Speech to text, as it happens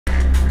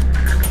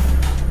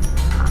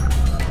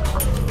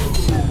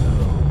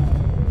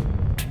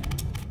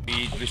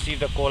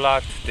received a call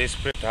out,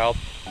 desperate help,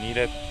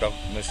 needed, dog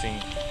missing,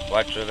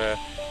 White River,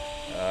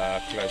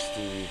 close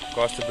to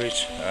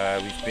Casterbridge.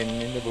 We've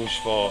been in the bush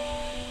for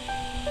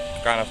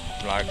kind of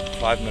like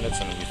 5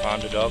 minutes and we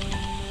found a dog.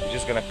 We're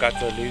just gonna cut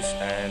her loose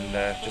and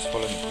just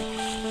follow me quickly.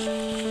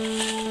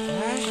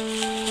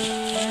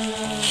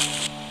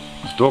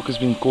 This dog has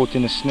been caught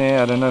in a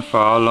snare, I don't know for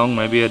how long,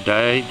 maybe a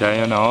day, day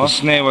and a half. The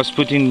snare was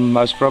put in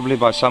most probably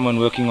by someone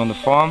working on the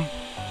farm.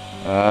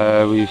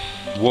 We've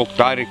walked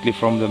directly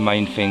from the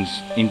main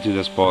fence into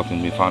this path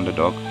and we found the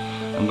dog.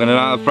 I'm gonna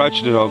now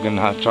approach the dog and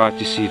try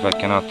to see if I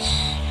cannot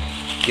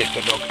get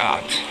the dog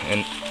out.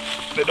 And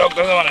the dog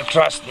doesn't want to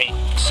trust me,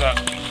 so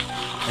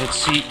let's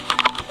see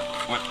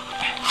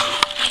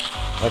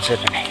what's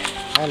happening.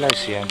 Hello,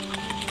 Sian.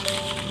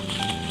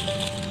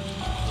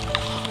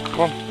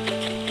 Come.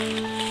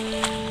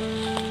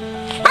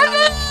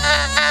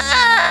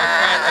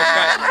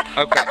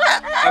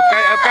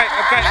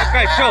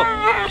 Okay, chill.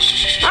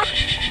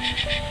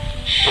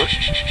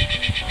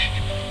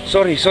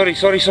 Sorry,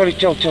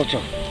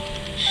 chill.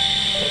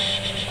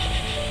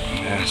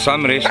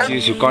 Some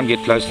rescues you can't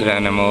get close to the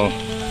animal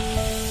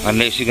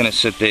unless you're gonna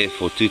sit there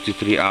for 2 to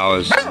 3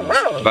 hours.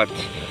 But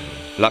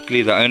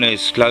luckily the owner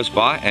is close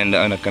by and the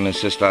owner can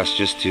assist us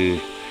just to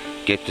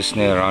get the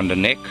snare around the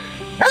neck.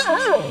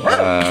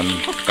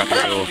 Cut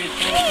it off.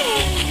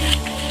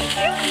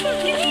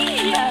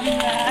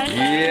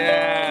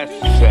 Yes,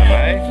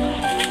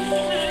 mate.